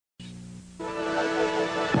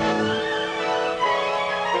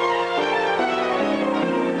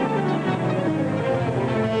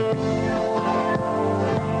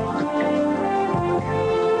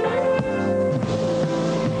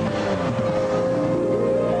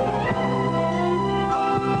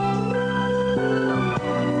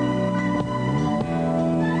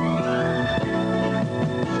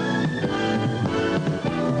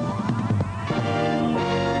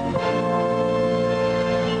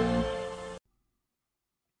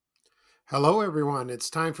Hello, everyone. It's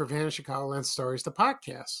time for Vanishing Chicagoland Stories, the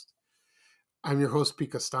podcast. I'm your host,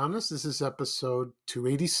 Pete Costanis. This is episode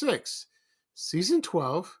 286, season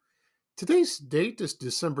 12. Today's date is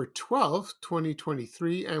December 12th,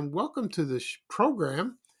 2023, and welcome to this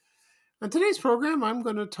program. On today's program, I'm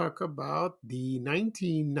going to talk about the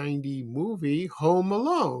 1990 movie Home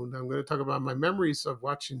Alone. I'm going to talk about my memories of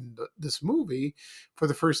watching this movie for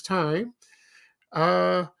the first time.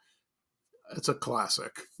 It's a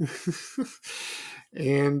classic.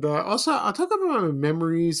 And also, I'll talk about my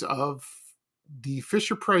memories of the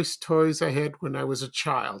Fisher-Price toys I had when I was a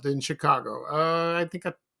child in Chicago. I think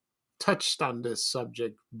I touched on this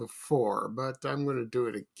subject before, but I'm going to do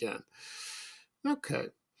it again. Okay.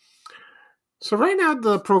 So right now,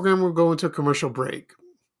 the program will go into a commercial break.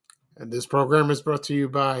 And this program is brought to you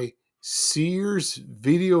by Sears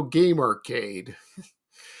Video Game Arcade.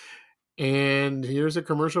 And here's a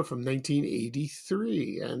commercial from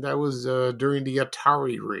 1983, and that was during the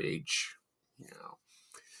Atari rage.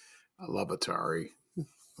 I love Atari,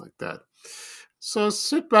 like that. So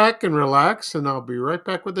sit back and relax, and I'll be right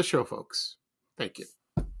back with the show, folks. Thank you.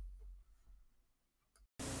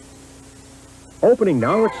 Opening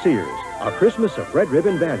now at Sears, a Christmas of red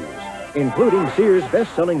ribbon values, including Sears'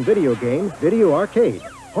 best-selling video game, Video Arcade.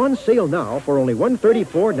 On sale now for only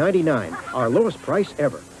 $134.99, our lowest price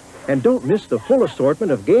ever. And don't miss the full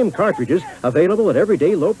assortment of game cartridges available at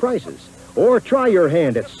everyday low prices. Or try your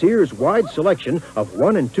hand at Sears' wide selection of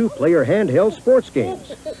 1- and 2-player handheld sports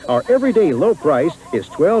games. Our everyday low price is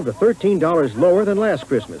 $12 to $13 lower than last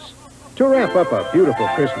Christmas. To wrap up a beautiful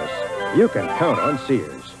Christmas, you can count on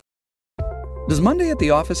Sears. Does Monday at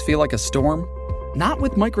the office feel like a storm? Not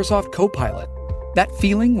with Microsoft Copilot. That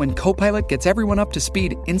feeling when Copilot gets everyone up to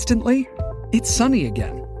speed instantly? It's sunny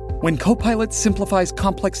again. When Copilot simplifies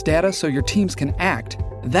complex data so your teams can act,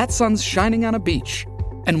 that sun's shining on a beach.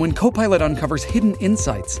 And when Copilot uncovers hidden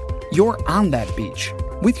insights, you're on that beach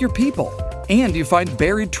with your people, and you find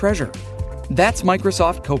buried treasure. That's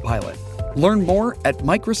Microsoft Copilot. Learn more at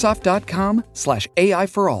Microsoft.com/AI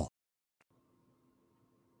for all.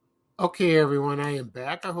 Okay, everyone, I am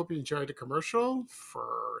back. I hope you enjoyed the commercial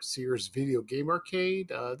for Sears Video Game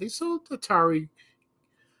Arcade. They sold Atari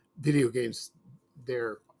video games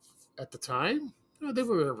there at the time. They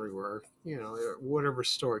were everywhere, whatever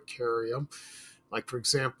store carried them. Like, for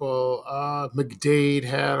example, McDade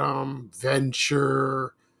had them,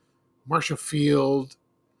 Venture, Marshall Field,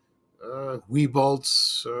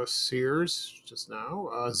 Weebolt's, Sears just now,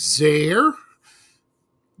 Zayre,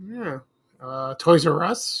 Toys R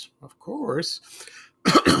Us, of course.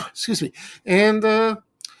 Excuse me. And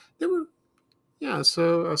they were,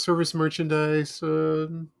 service merchandise,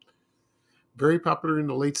 very popular in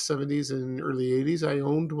the late 70s and early 80s. I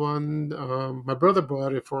owned one. My brother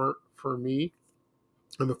bought it for me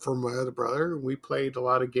and for my other brother. We played a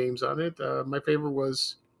lot of games on it. My favorite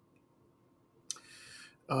was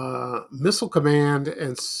Missile Command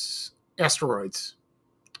and Asteroids.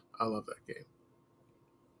 I love that game.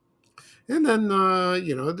 And then,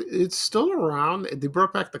 it's still around. They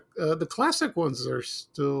brought back the classic ones are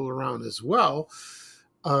still around as well.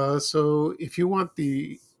 So if you want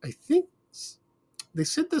I think they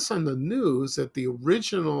said this on the news that the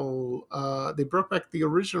original, they brought back the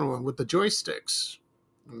original one with the joysticks.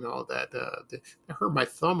 That hurt my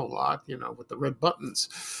thumb a lot, with the red buttons,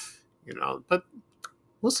 but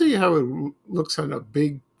we'll see how it looks on a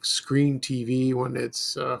big screen TV when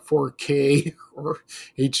it's 4K or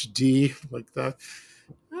HD like that.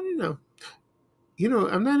 I don't know.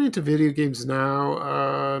 I'm not into video games now.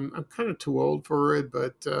 I'm kind of too old for it,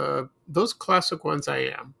 but those classic ones I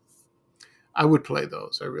am. I would play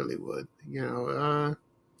those. I really would.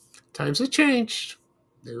 Times have changed.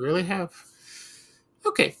 They really have.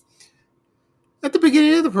 Okay. At the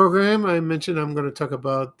beginning of the program, I mentioned I'm going to talk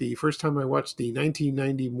about the first time I watched the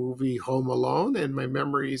 1990 movie Home Alone and my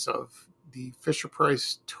memories of the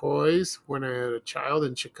Fisher-Price toys when I had a child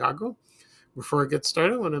in Chicago. Before I get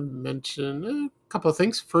started, I want to mention a couple of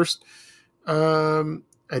things. First, I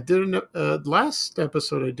did last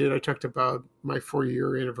episode I talked about my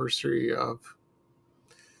 4-year anniversary of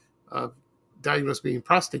diagnosed being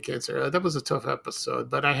prostate cancer. That was a tough episode,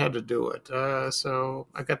 but I had to do it. So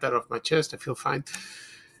I got that off my chest. I feel fine.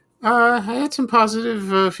 I had some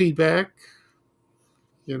positive feedback.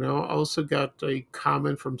 I also got a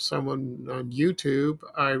comment from someone on YouTube.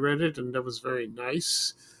 I read it, and that was very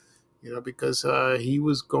nice. Because he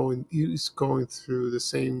was going through the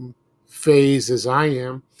same phase as I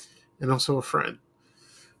am, and also a friend,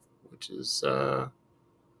 which is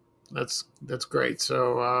that's great.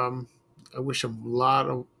 So I wish him a lot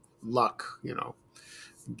of luck.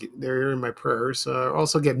 They're in my prayers.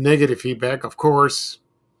 Also get negative feedback, of course.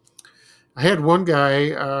 I had one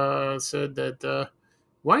guy said that,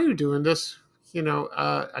 why are you doing this?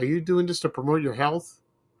 Are you doing this to promote your health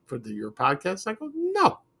for your podcast? I go,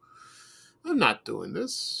 no, I'm not doing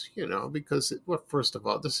this, because, first of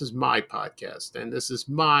all, this is my podcast and this is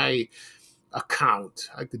my account.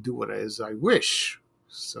 I could do as I wish.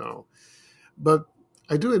 So, but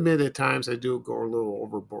I do admit at times I do go a little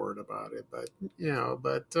overboard about it, but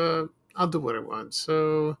I'll do what I want.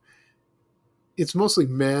 So it's mostly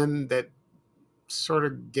men that sort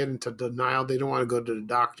of get into denial. They don't want to go to the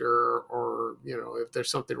doctor, or, if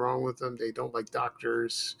there's something wrong with them, they don't like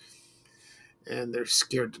doctors and they're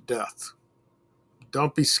scared to death.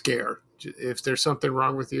 Don't be scared. If there's something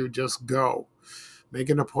wrong with you, just go. Make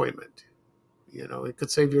an appointment. It could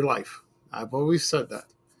save your life. I've always said that.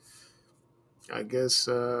 I guess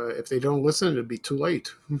if they don't listen, it'd be too late.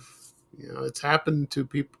 It's happened to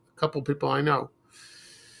a couple people I know,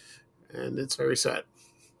 and it's very sad.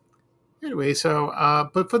 Anyway, so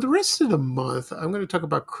but for the rest of the month, I'm going to talk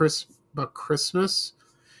about Christmas.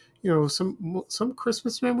 Some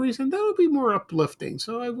Christmas memories, and that'll be more uplifting.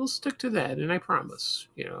 So I will stick to that, and I promise.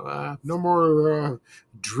 No more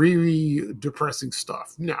dreary, depressing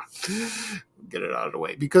stuff. No, get it out of the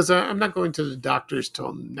way, because I'm not going to the doctors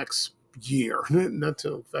till next year, not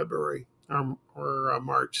till February or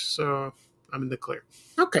March. So I'm in the clear.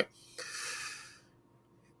 Okay.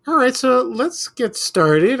 All right, so let's get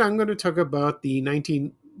started. I'm going to talk about the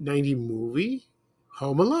 1990 movie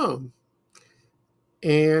Home Alone.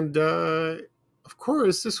 And, of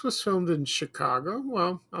course, this was filmed in Chicago,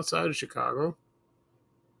 well, outside of Chicago.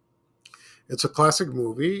 It's a classic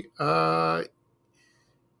movie. Last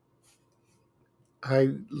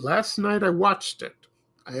night I watched it.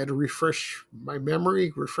 I had to refresh my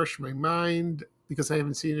memory, refresh my mind, because I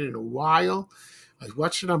haven't seen it in a while. I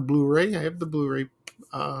watched it on Blu-ray. I have the Blu-ray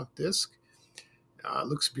disc.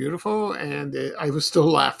 Looks beautiful, and I was still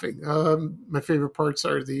laughing. My favorite parts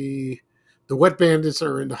are the wet bandits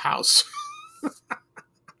are in the house.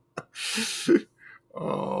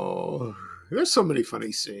 Oh, there's so many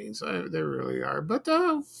funny scenes. There really are. But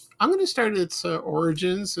I'm going to start its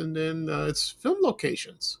origins and then its film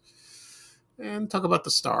locations, and talk about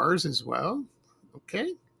the stars as well.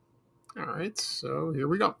 Okay. All right. So here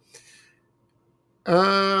we go.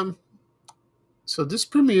 So this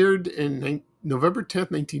premiered in November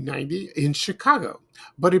 10th, 1990 in Chicago,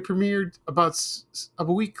 but it premiered about a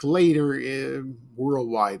week later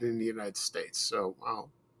worldwide in the United States. So,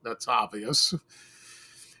 that's obvious.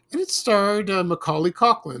 And it starred Macaulay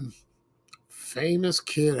Culkin, famous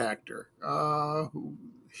kid actor.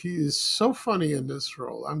 He is so funny in this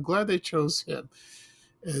role. I'm glad they chose him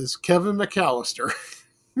as Kevin McAllister,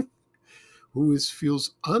 who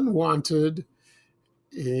feels unwanted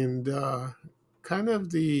and kind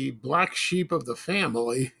of the black sheep of the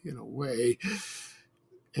family in a way.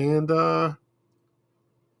 And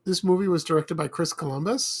this movie was directed by Chris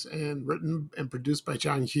Columbus and written and produced by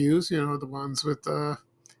John Hughes, the ones with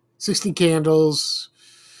 16 Candles,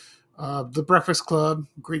 The Breakfast Club,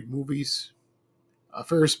 great movies,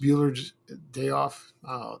 Ferris Bueller's Day Off,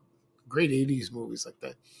 great 80s movies like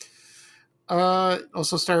that.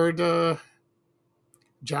 Also starred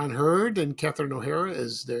John Hurd and Catherine O'Hara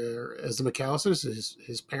as the McAllisters,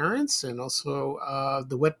 his parents, and also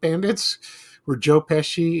the Wet Bandits were Joe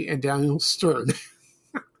Pesci and Daniel Stern.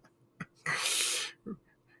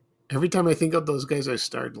 Every time I think of those guys, I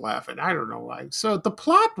start laughing. I don't know why. So the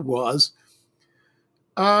plot was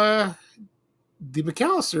the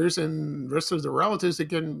McAllisters and the rest of the relatives,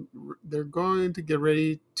 they're going to get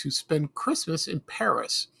ready to spend Christmas in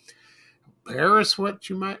Paris. Paris,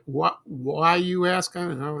 why you ask? I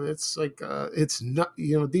don't know. It's like, it's not,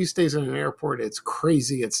 these days in an airport, it's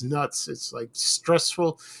crazy. It's nuts. It's like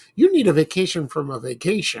stressful. You need a vacation from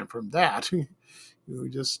that. You're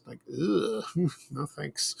just like, ugh, no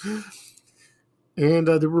thanks. And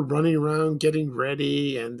they were running around getting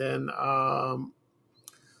ready. And then,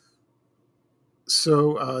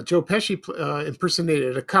 so Joe Pesci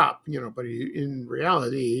impersonated a cop, but in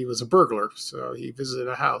reality, he was a burglar. So he visited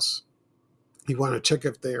a house. he wanted to check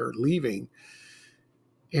if they're leaving.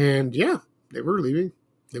 And yeah, they were leaving.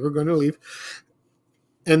 They were going to leave.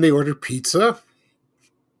 And they ordered pizza.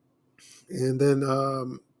 And then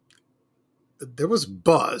there was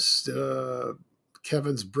Buzz,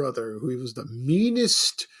 Kevin's brother, who was the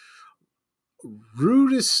meanest,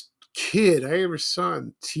 rudest kid I ever saw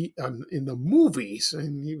in the movies.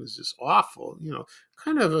 And he was just awful,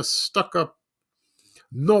 kind of a stuck up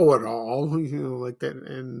know-it-all, like that,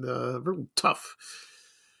 and real tough.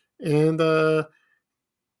 And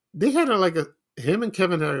they had him and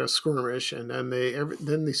Kevin had a skirmish, and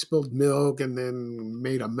then they spilled milk, and then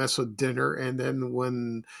made a mess of dinner. And then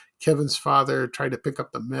when Kevin's father tried to pick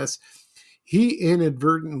up the mess, he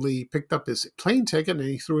inadvertently picked up his plane ticket and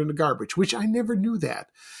he threw it in the garbage, which I never knew that.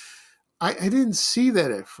 I didn't see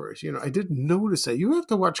that at first. I didn't notice that. You have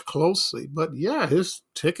to watch closely, but yeah, his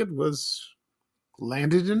ticket was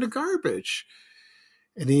landed in the garbage.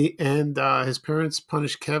 And his parents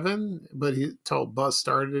punished Kevin, but he told Buzz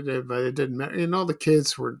started it, but it didn't matter. The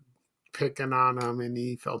kids were picking on him, and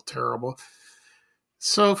he felt terrible.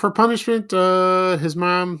 So for punishment, his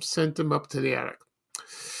mom sent him up to the attic.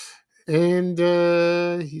 And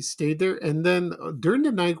he stayed there. And then during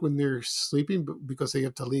the night when they're sleeping, because they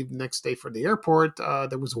have to leave the next day for the airport,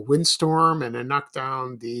 there was a windstorm, and it knocked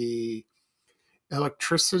down the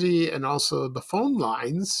electricity and also the phone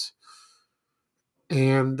lines.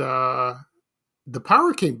 And the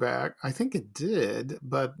power came back. I think it did,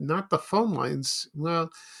 but not the phone lines. Well,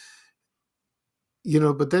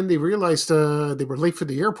 but then they realized they were late for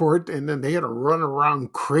the airport, and then they had to run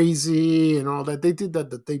around crazy and all that. They did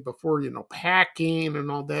that the day before, packing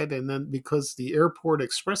and all that. And then because the airport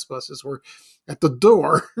express buses were at the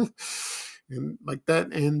door and like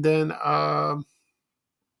that. And then, but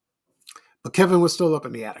Kevin was still up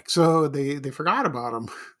in the attic. So they forgot about him.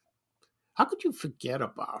 How could you forget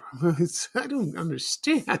about him? I don't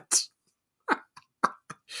understand.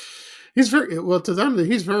 He's to them,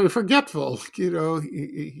 he's very forgetful.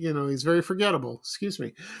 He's very forgettable. Excuse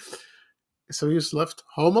me. So he was left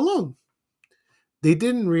home alone. They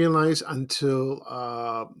didn't realize until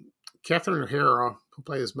Catherine O'Hara, who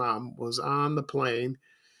played his mom, was on the plane.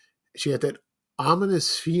 She had that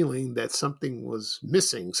ominous feeling that something was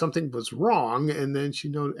missing, something was wrong, and then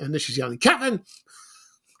and then she's yelling, "Kevin!"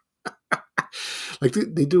 Like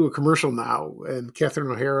they do a commercial now, and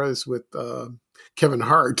Catherine O'Hara is with Kevin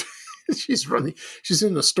Hart. She's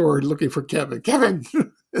in the store looking for Kevin. Kevin!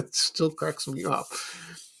 It still cracks me up.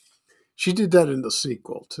 She did that in the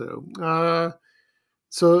sequel too.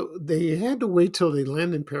 So they had to wait till they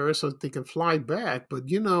land in Paris so that they can fly back. But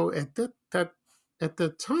at the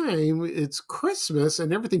time, it's Christmas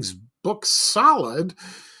and everything's booked solid.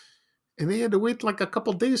 And they had to wait like a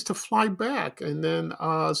couple days to fly back. And then,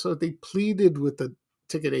 so they pleaded with the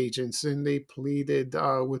ticket agents, and they pleaded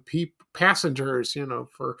with passengers,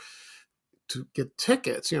 to get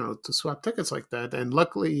tickets, to swap tickets like that. And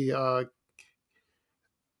luckily,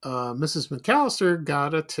 Mrs. McAllister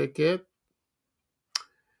got a ticket,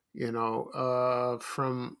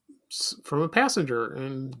 from a passenger.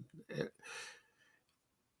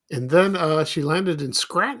 And then she landed in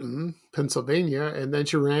Scranton, Pennsylvania, and then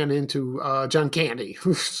she ran into John Candy.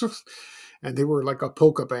 And they were like a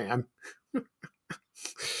polka band.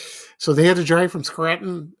 So they had to drive from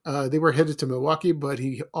Scranton. They were headed to Milwaukee, but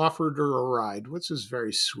he offered her a ride, which was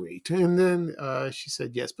very sweet. And then she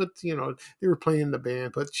said yes, but, they were playing the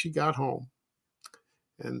band, but she got home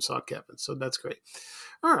and saw Kevin. So that's great.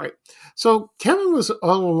 All right. So Kevin was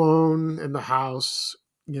all alone in the house.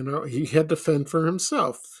 He had to fend for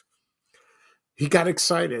himself. He got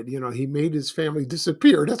excited. He made his family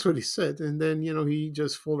disappear. That's what he said. And then, he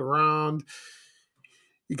just fooled around.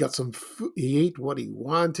 He got some food. He ate what he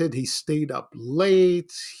wanted. He stayed up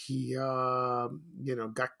late. He, got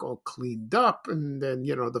all cleaned up. And then,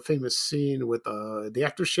 the famous scene with the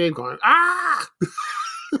aftershave going, ah!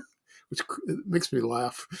 Which makes me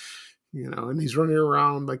laugh. And he's running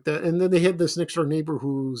around like that. And then they had this next door neighbor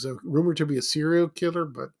who's rumored to be a serial killer,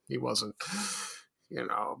 but he wasn't,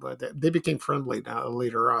 but they became friendly now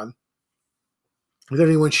later on. And then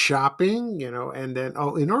he went shopping, and then,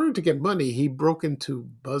 in order to get money, he broke into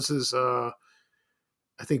Buzz's, I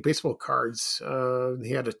think, baseball cards.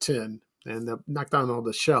 He had a tin and knocked down all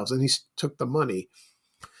the shelves, and he took the money.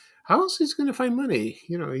 How else is he going to find money?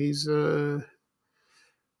 He's,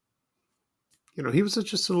 he was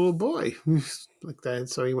just a little boy like that.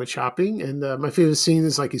 So he went shopping, and my favorite scene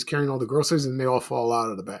is like he's carrying all the groceries, and they all fall out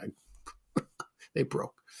of the bag. They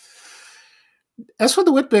broke. As for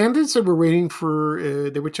the Wet Bandits, they were waiting for.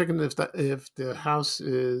 They were checking if the house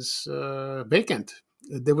is vacant,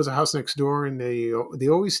 there was a house next door, and they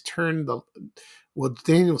always turn the well,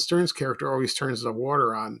 Daniel Stern's character always turns the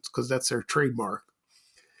water on because that's their trademark.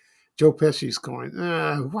 Joe Pesci's going,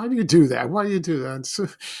 why do you do that? Why do you do that?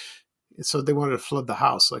 So they wanted to flood the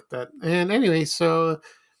house like that. And anyway, so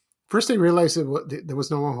first they realized that there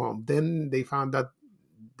was no one home. Then they found out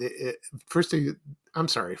first they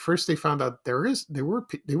found out they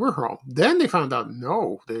were home. Then they found out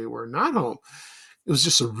no, they were not home. It was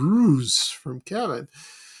just a ruse from Kevin.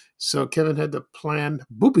 So Kevin had to plan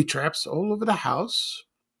booby traps all over the house.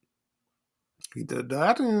 He did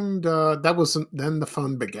that, and then the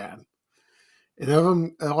fun began.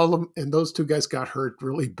 And and those two guys got hurt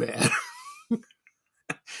really bad. It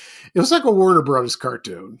was like a Warner Brothers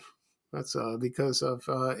cartoon. That's because of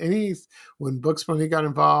when Bugs Bunny got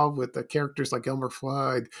involved with the characters like Elmer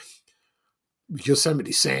Fudd,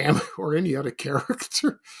 Yosemite Sam, or any other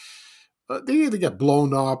character, they either get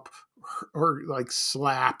blown up or like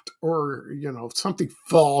slapped, or something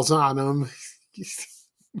falls on them.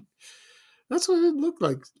 That's what it looked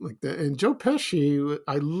like that. And Joe Pesci,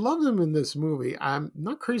 I loved him in this movie. I'm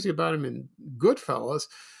not crazy about him in Goodfellas,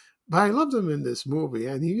 but I loved him in this movie.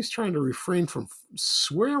 And he was trying to refrain from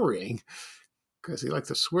swearing because he liked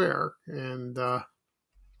to swear. And they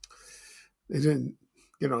didn't,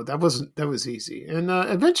 that was easy. And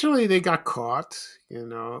eventually they got caught,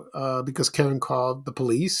 because Kevin called the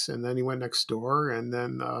police, and then he went next door, and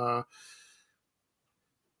then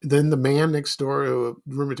the man next door, who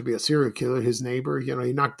rumored to be a serial killer, his neighbor,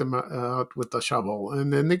 he knocked them out with a shovel,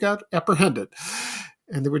 and then they got apprehended,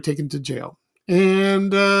 and they were taken to jail.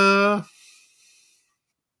 And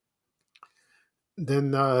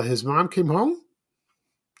then his mom came home,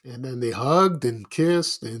 and then they hugged and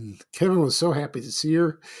kissed, and Kevin was so happy to see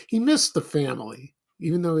her. He missed the family,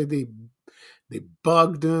 even though they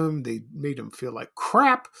bugged him, they made him feel like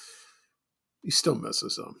crap. He still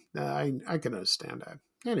misses them. I can understand that.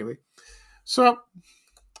 Anyway, so,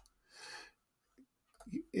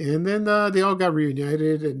 and then they all got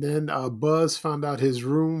reunited, and then Buzz found out his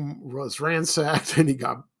room was ransacked, and he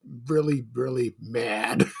got really, really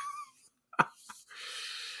mad.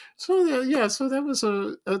 So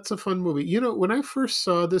that's a fun movie. When I first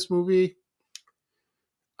saw this movie,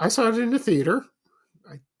 I saw it in the theater.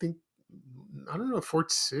 I don't know,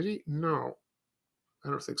 Fort City? No, I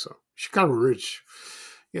don't think so. Chicago Ridge.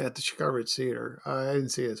 Yeah, at the Chicago Ridge Theater. I didn't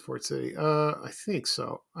see it at Fort City. I think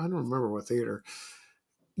so. I don't remember what theater.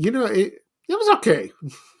 It was okay.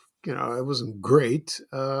 It wasn't great.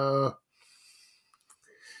 What?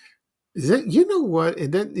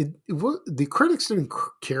 And then the critics didn't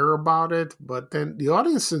care about it, but then the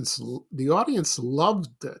audience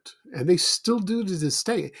loved it, and they still do to this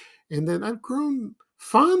day. And then I've grown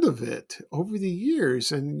fond of it over the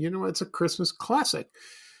years, and it's a Christmas classic.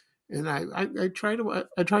 And I try to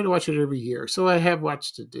watch it every year. So I have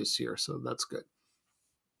watched it this year, so that's good.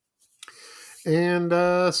 And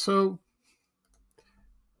so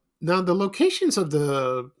now the locations of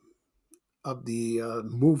the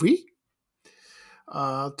movie,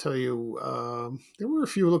 I'll tell you, there were a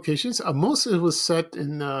few locations. Most of it was set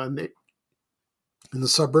in the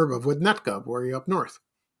suburb of Winnetka, way up north,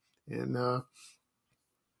 and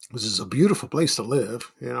which is a beautiful place to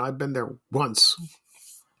live. I've been there once.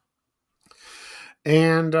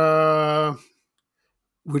 And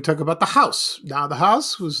we talk about the house. Now, the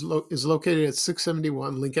house is located at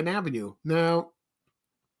 671 Lincoln Avenue. Now,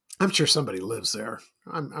 I'm sure somebody lives there.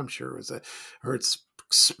 I'm sure it's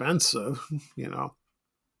expensive,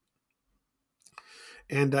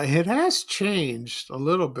 And it has changed a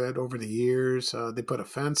little bit over the years. They put a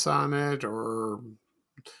fence on it, or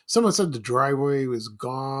someone said the driveway was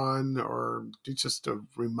gone, or just to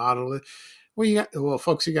remodel it. Well,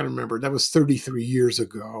 folks, you got to remember, that was 33 years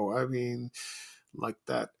ago. I mean, like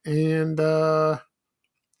that. And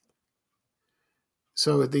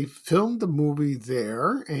so they filmed the movie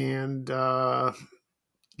there, and,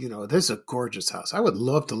 this is a gorgeous house. I would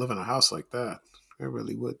love to live in a house like that. I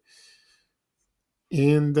really would.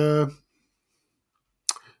 And and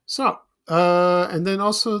then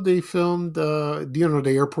also they filmed, the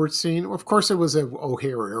airport scene. Of course, it was at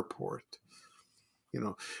O'Hare Airport.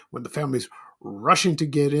 When the family's rushing to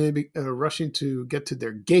get in, rushing to get to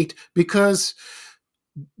their gate because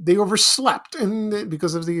they overslept, and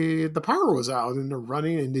because of the power was out, and they're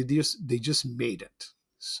running, and they just made it.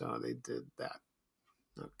 So they did that.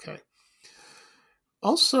 Okay.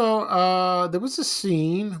 Also, there was a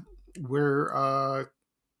scene where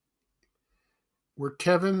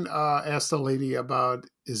Kevin asked the lady about,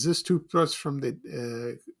 is this toothbrush from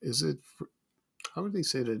how would they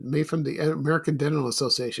say that? Made from the American Dental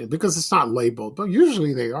Association, because it's not labeled, but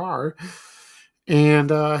usually they are.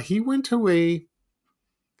 And he went to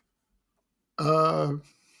uh,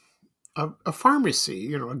 a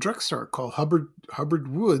pharmacy, a drugstore called Hubbard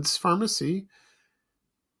Woods Pharmacy,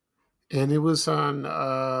 and it was on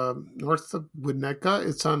north of Winnetka.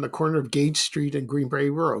 It's on the corner of Gage Street and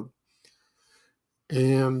Greenbrae Road.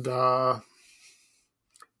 And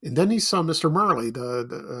then he saw Mr. Marley,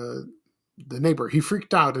 the neighbor. He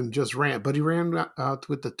freaked out and just ran, but he ran out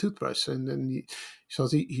with the toothbrush, and then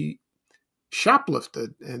he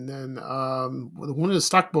shoplifted, and then one of the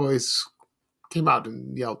stock boys came out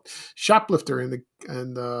and yelled shoplifter, and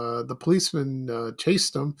the policeman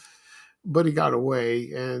chased him, but he got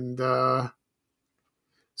away. And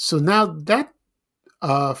so now that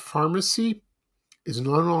pharmacy is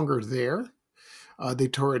no longer there. They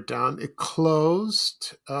tore it down. It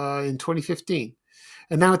closed in 2015,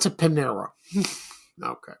 and now it's a Panera.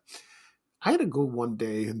 Okay. I had to go one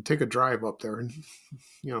day and take a drive up there and,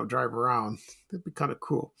 drive around. That'd be kind of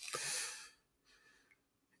cool.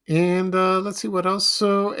 And let's see what else.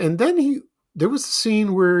 So, and then there was a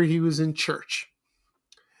scene where he was in church,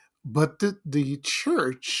 but the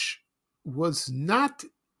church was not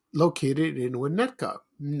located in Winnetka.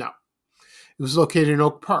 No, it was located in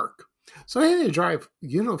Oak Park. So I had to drive,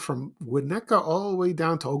 from Winnetka all the way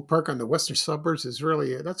down to Oak Park on the western suburbs.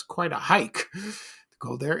 That's quite a hike to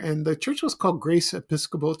go there. And the church was called Grace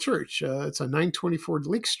Episcopal Church. It's on 924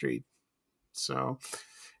 Lake Street. So,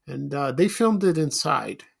 and they filmed it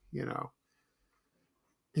inside,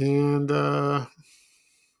 and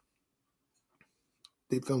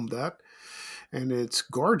they filmed that, and it's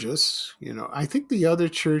gorgeous. I think the other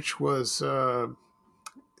church was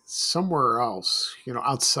somewhere else,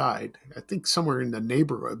 outside. I think somewhere in the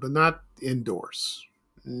neighborhood, but not indoors.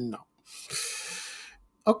 No.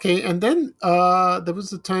 Okay, and then there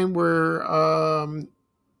was a time where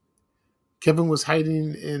Kevin was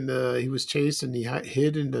hiding he was chased, and he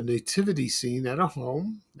hid in the nativity scene at a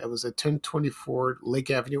home that was at 1024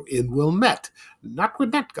 Lake Avenue in Wilmette, not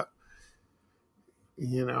Winnetka.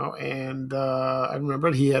 And I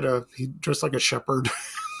remember he dressed like a shepherd.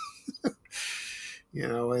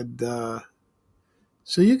 And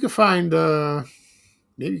so you could find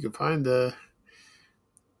maybe you could find the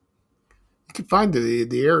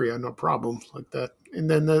area, no problem, like that. And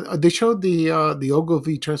then they showed the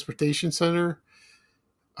Ogilvie Transportation Center.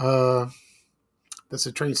 That's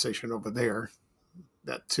a train station over there.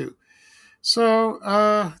 That too.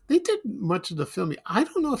 So they did much of the filming. I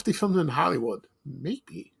don't know if they filmed in Hollywood.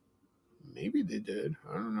 Maybe they did.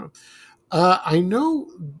 I don't know. I know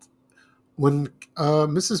when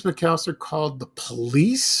Mrs. McAllister called the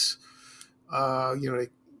police,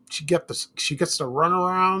 she gets the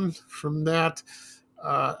runaround from that.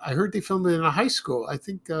 I heard they filmed it in a high school. I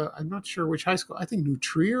think I'm not sure which high school. I think New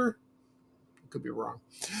Trier. Could be wrong.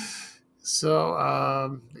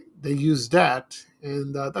 So they used that,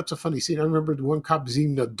 and that's a funny scene. I remember the one cop is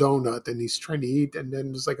eating a donut, and he's trying to eat, and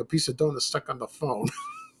then there's like a piece of donut stuck on the phone.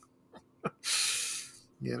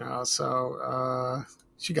 So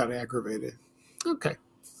she got aggravated. Okay.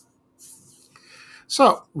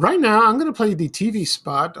 So right now I'm going to play the TV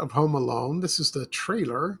spot of Home Alone. This is the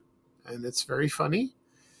trailer, and it's very funny.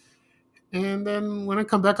 And then when I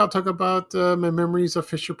come back, I'll talk about my memories of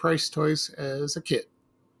Fisher-Price toys as a kid.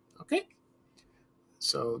 Okay?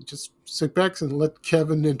 So just sit back and let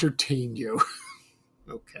Kevin entertain you.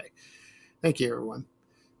 Okay. Thank you, everyone.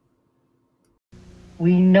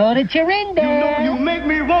 We know that you're in there. You make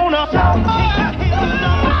me wanna.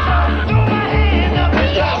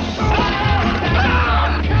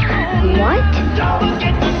 What?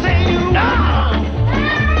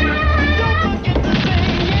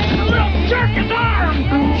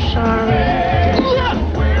 I'm sorry.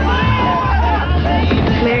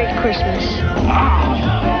 Merry Christmas.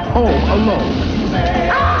 Home Alone.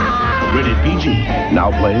 Rated PG. Now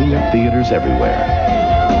playing at theaters everywhere.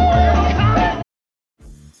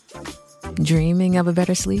 Dreaming of a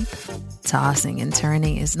better sleep? Tossing and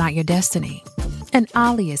turning is not your destiny. And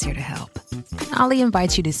Ollie is here to help. Ollie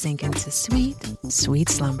invites you to sink into sweet, sweet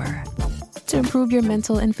slumber to improve your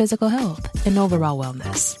mental and physical health and overall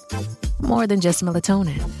wellness. More than just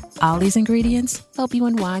melatonin, Ollie's ingredients help you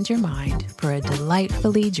unwind your mind for a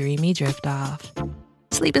delightfully dreamy drift off.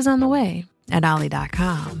 Sleep is on the way at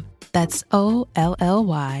Ollie.com. That's OLLY.com.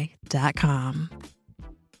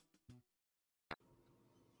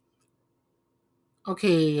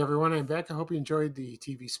 Okay, everyone, I'm back. I hope you enjoyed the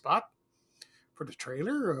TV spot for the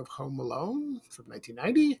trailer of Home Alone from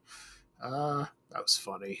 1990. That was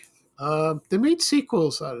funny. They made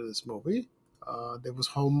sequels out of this movie. There was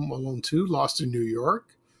Home Alone 2, Lost in New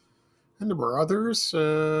York, and there were others.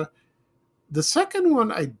 The second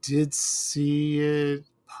one, I did see it,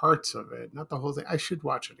 parts of it, not the whole thing. I should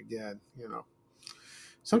watch it again.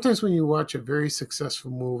 Sometimes when you watch a very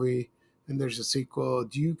successful movie and there's a sequel,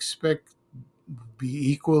 do you expect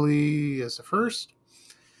be equally as the first?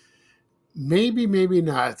 Maybe, maybe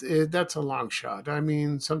not. That's a long shot. I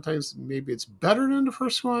mean, sometimes maybe it's better than the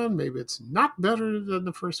first one. Maybe it's not better than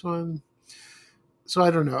the first one. So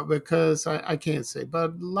I don't know, because I can't say.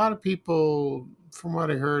 But a lot of people, from what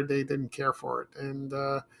I heard, they didn't care for it.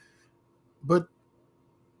 But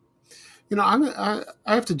I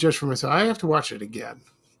have to judge for myself. I have to watch it again.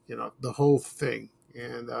 The whole thing.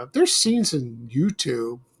 And there's scenes in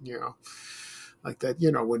YouTube, like that.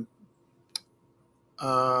 When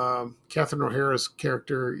Catherine O'Hara's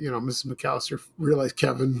character, Mrs. McAllister, realized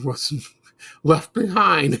Kevin wasn't left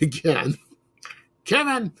behind again.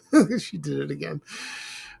 Kevin, she did it again.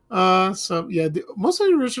 So yeah, most of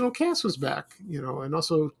the original cast was back, and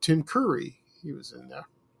also Tim Curry, he was in there.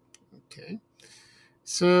 Okay,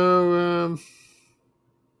 so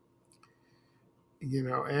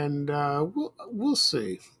and we'll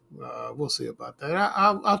see, about that.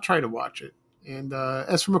 I'll try to watch it. And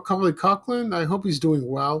as for Macaulay Culkin, I hope he's doing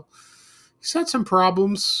well. He's had some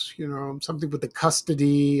problems, something with the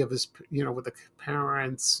custody of his, with the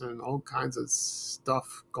parents and all kinds of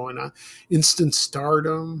stuff going on. Instant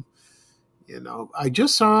stardom. I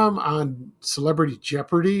just saw him on Celebrity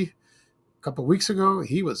Jeopardy a couple of weeks ago.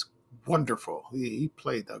 He was wonderful. He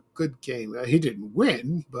played a good game. He didn't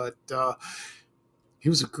win, but he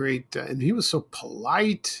was a great, and he was so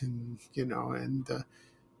polite and, and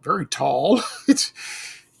very tall.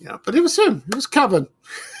 But it was him. It was Kevin.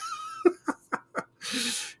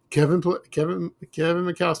 Kevin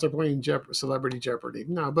McAllister playing Celebrity Jeopardy.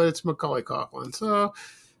 No, but it's Macaulay Culkin. So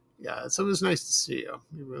yeah, so it was nice to see him.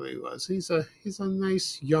 He really was. He's a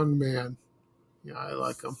nice young man. Yeah, I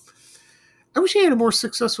like him. I wish he had a more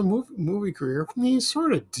successful movie career. He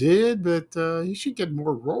sort of did, but he should get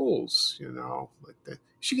more roles. Like that.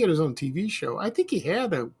 He should get his own TV show. I think he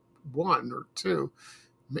had one or two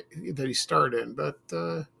that he starred in, but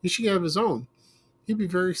he should have his own. He'd be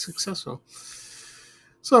very successful.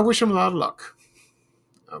 So I wish him a lot of luck.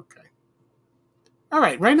 Okay. All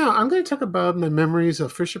right. Right now, I'm going to talk about my memories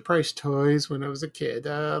of Fisher-Price toys when I was a kid.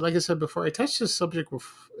 Like I said before, I touched this subject with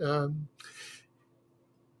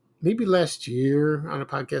maybe last year on a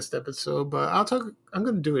podcast episode, but I'm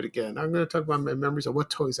going to do it again. I'm going to talk about my memories of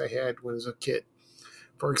what toys I had when I was a kid.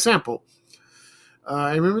 For example,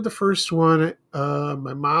 I remember the first one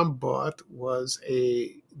my mom bought was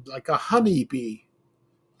like a honeybee.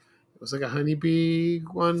 It was like a honeybee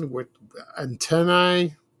one with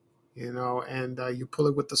antennae, and you pull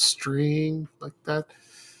it with the string like that.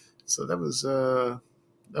 So that was a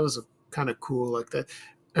kind of cool like that.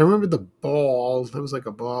 I remember the ball. That was like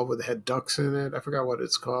a ball with had ducks in it. I forgot what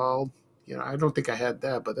it's called. I don't think I had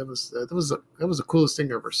that, but that was the coolest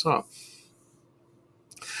thing I ever saw.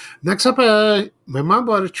 Next up, my mom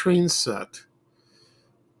bought a train set.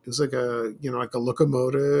 It was like a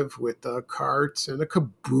locomotive with carts and a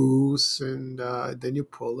caboose, and then you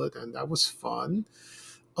pull it, and that was fun.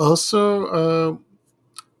 Also,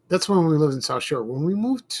 that's when we lived in South Shore. When we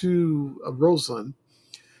moved to Roseland,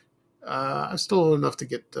 I was still old enough to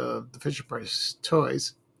get the Fisher-Price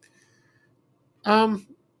toys.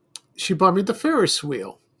 She bought me the Ferris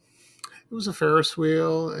wheel. It was a Ferris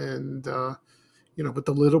wheel, and with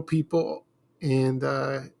the little people, and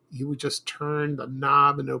you would just turn the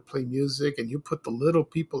knob and it would play music, and you put the little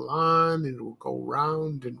people on, and it would go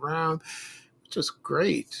round and round, which was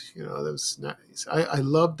great. That was nice. I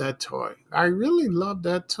loved that toy. I really loved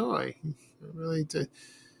that toy. I really did.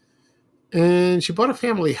 And she bought a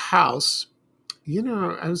family house.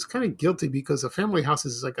 I was kind of guilty because a family house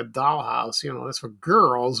is like a dollhouse. That's for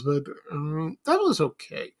girls, but that was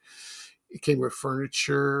okay. It came with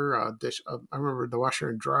furniture, I remember the washer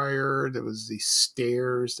and dryer. There was these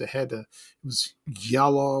stairs that it was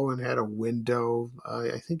yellow and had a window.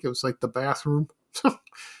 I think it was like the bathroom.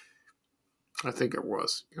 I think it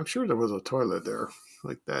was. I'm sure there was a toilet there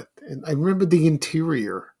like that. And I remember the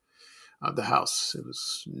interior of the house. It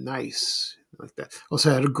was nice like that.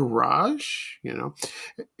 Also had a garage, and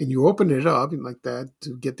you open it up like that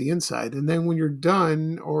to get the inside. And then when you're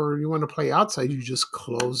done or you want to play outside, you just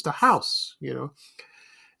close the house,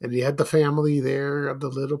 And you had the family there of the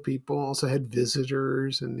little people. Also had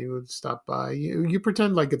visitors, and they would stop by. You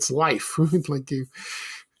pretend like it's life, like you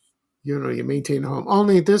maintain a home.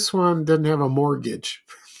 Only this one didn't have a mortgage.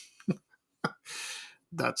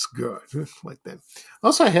 That's good, like that.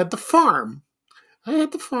 Also, I had the farm.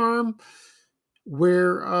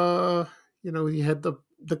 Where you had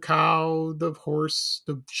the cow, the horse,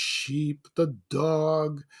 the sheep, the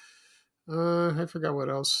dog. I forgot what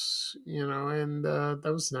else, and that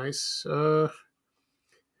was nice.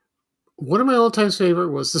 One of my all-time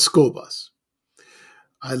favorite was the school bus.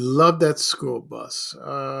 I love that school bus.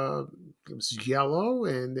 It was yellow,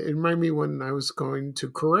 and it reminded me when I was going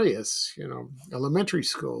to Correas, elementary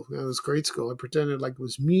school. It was grade school. I pretended like it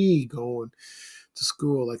was me going to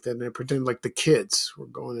school like that, and I pretended like the kids were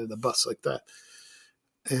going in the bus like that.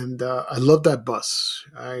 And I loved that bus.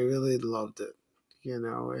 I really loved it,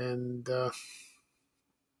 and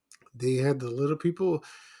they had the little people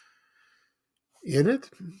in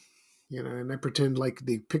it. And I pretend like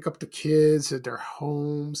they pick up the kids at their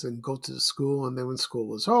homes and go to the school. And then when school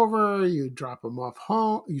was over, you drop them off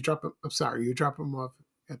home. You drop them off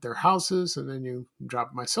at their houses, and then you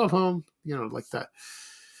drop myself home, like that.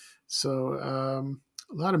 So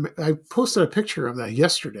I posted a picture of that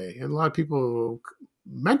yesterday, and a lot of people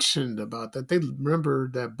mentioned about that. They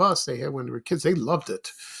remember that bus they had when they were kids. They loved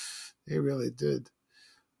it. They really did.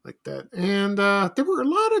 Like that. And there were a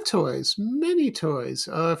lot of toys, many toys.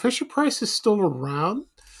 Fisher-Price is still around.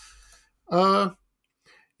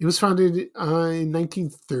 It was founded in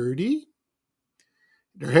 1930.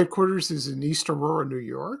 Their headquarters is in East Aurora, New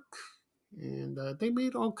York. And they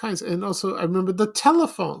made all kinds. And also, I remember the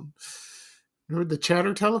telephone. Remember the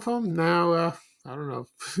chatter telephone? Now, I don't know.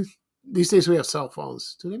 These days we have cell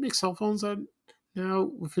phones. Do they make cell phones now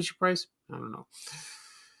with Fisher-Price? I don't know.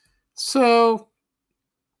 So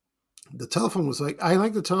the telephone was I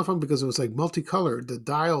like the telephone because it was like multicolored. The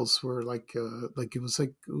dials were like it was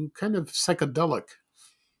like kind of psychedelic,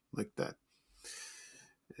 like that.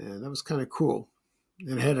 And that was kind of cool.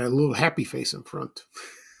 And it had a little happy face in front.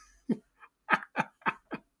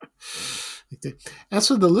 As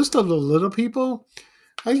for the list of the little people,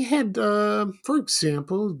 I had, for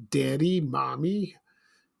example, Daddy, Mommy.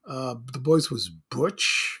 The boys was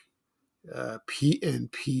Butch, and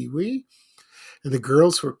Pee-wee. And the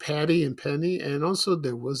girls were Patty and Penny. And also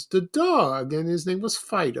there was the dog, and his name was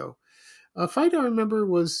Fido. Fido, I remember,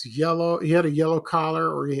 was yellow. He had a yellow collar,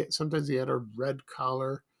 or sometimes he had a red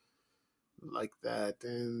collar, like that.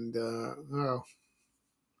 And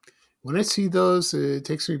when I see those, it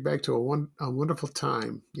takes me back to a wonderful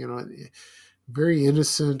time. Very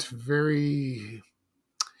innocent, very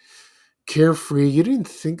carefree. You didn't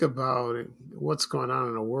think about what's going on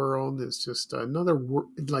in the world. It's just another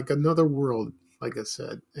world, like I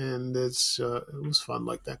said, and it was fun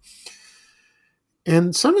like that.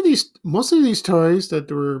 And most of these toys that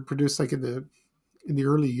were produced like in the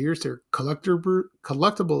early years, they're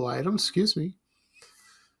collectible items. Excuse me.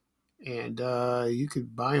 And you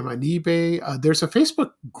could buy them on eBay. There's a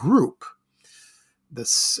Facebook group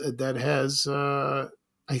that has,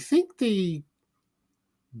 I think they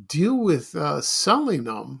deal with selling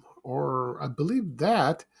them, or I believe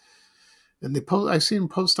that. And I've seen them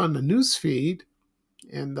post on the news feed,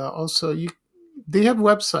 and also they have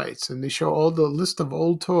websites, and they show all the list of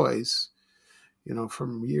old toys,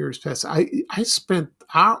 from years past. I spent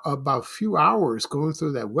about a few hours going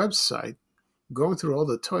through that website, going through all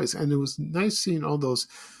the toys, and it was nice seeing all those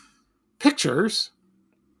pictures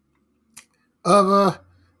of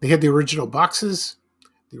they had the original boxes,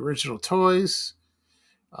 the original toys.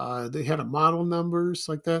 They had a model numbers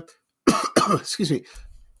like that. Excuse me.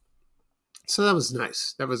 So that was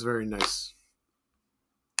nice. That was very nice.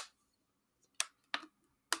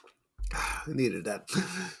 I needed that.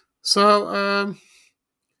 So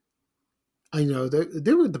I know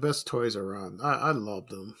they were the best toys around. I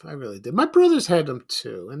loved them. I really did. My brothers had them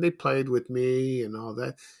too, and they played with me and all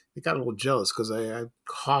that. They got a little jealous because I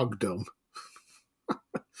hogged them.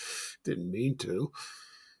 Didn't mean to.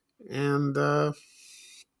 And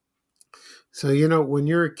so, when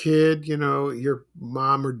you're a kid, your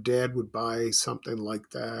mom or dad would buy something like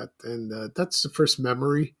that. And that's the first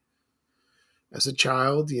memory as a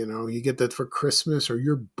child. You get that for Christmas or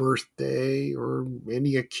your birthday or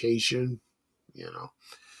any occasion. One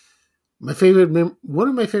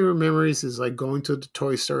of my favorite memories is like going to the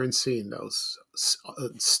toy store and seeing those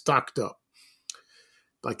stocked up,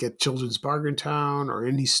 like at Children's Bargain Town or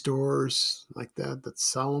any stores like that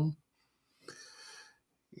sell them.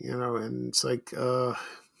 And it's like a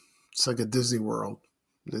Disney World.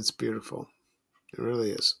 It's beautiful. It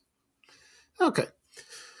really is. Okay.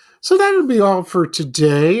 So that would be all for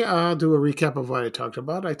today. I'll do a recap of what I talked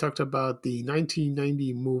about. I talked about the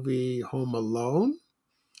 1990 movie Home Alone.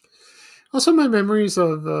 Also, my memories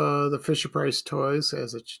of the Fisher-Price toys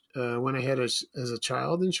when I had as a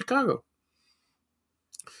child in Chicago.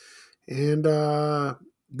 And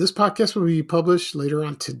this podcast will be published later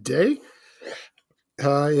on today.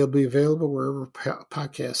 It'll be available wherever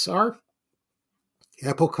podcasts are.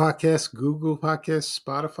 Apple Podcasts, Google Podcasts,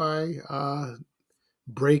 Spotify,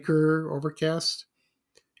 Breaker, Overcast,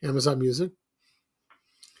 Amazon Music.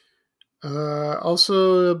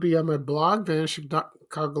 Also, it'll be on my blog,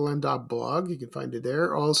 vanishingchicagoland.blog. You can find it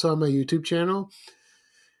there. Also on my YouTube channel.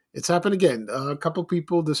 It's happened again. A couple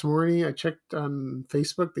people this morning, I checked on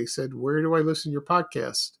Facebook. They said, "Where do I listen to your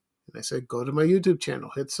podcast?" And I said, "Go to my YouTube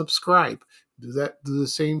channel. Hit subscribe. Do the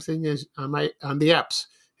same thing as on the apps.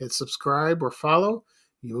 Hit subscribe or follow.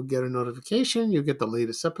 You will get a notification. You'll get the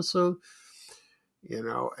latest episode."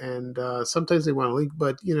 And sometimes they want a link,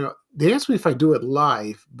 but they ask me if I do it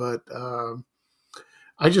live, but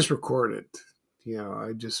I just record it.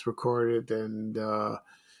 I just record it, and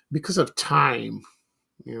because of time,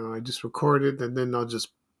 I just record it, and then I'll just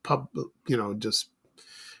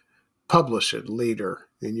publish it later,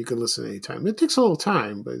 and you can listen anytime. It takes a little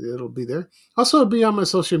time, but it'll be there. Also, it'll be on my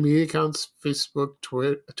social media accounts: Facebook,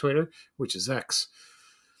 Twitter, which is X.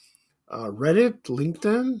 Reddit,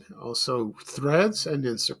 LinkedIn, also Threads, and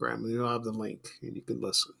Instagram. You'll have the link, and you can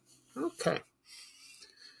listen. Okay.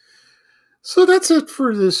 So that's it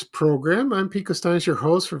for this program. I'm Pete Costanis, your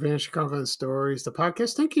host for Vanishing Chicagoland Stories, the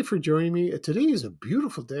podcast. Thank you for joining me. Today is a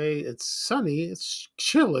beautiful day. It's sunny. It's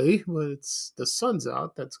chilly, but the sun's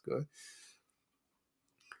out. That's good.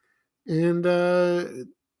 And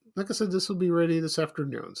like I said, this will be ready this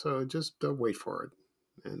afternoon. So just wait for it.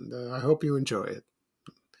 And I hope you enjoy it.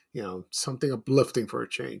 Something uplifting for a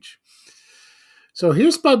change. So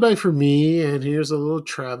here's Bye-Bye for Me, and here's a little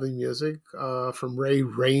traveling music from Ray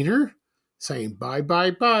Rayner saying bye, bye,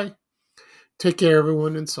 bye. Take care,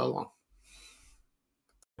 everyone, and so long.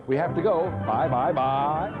 We have to go. Bye, bye,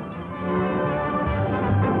 bye.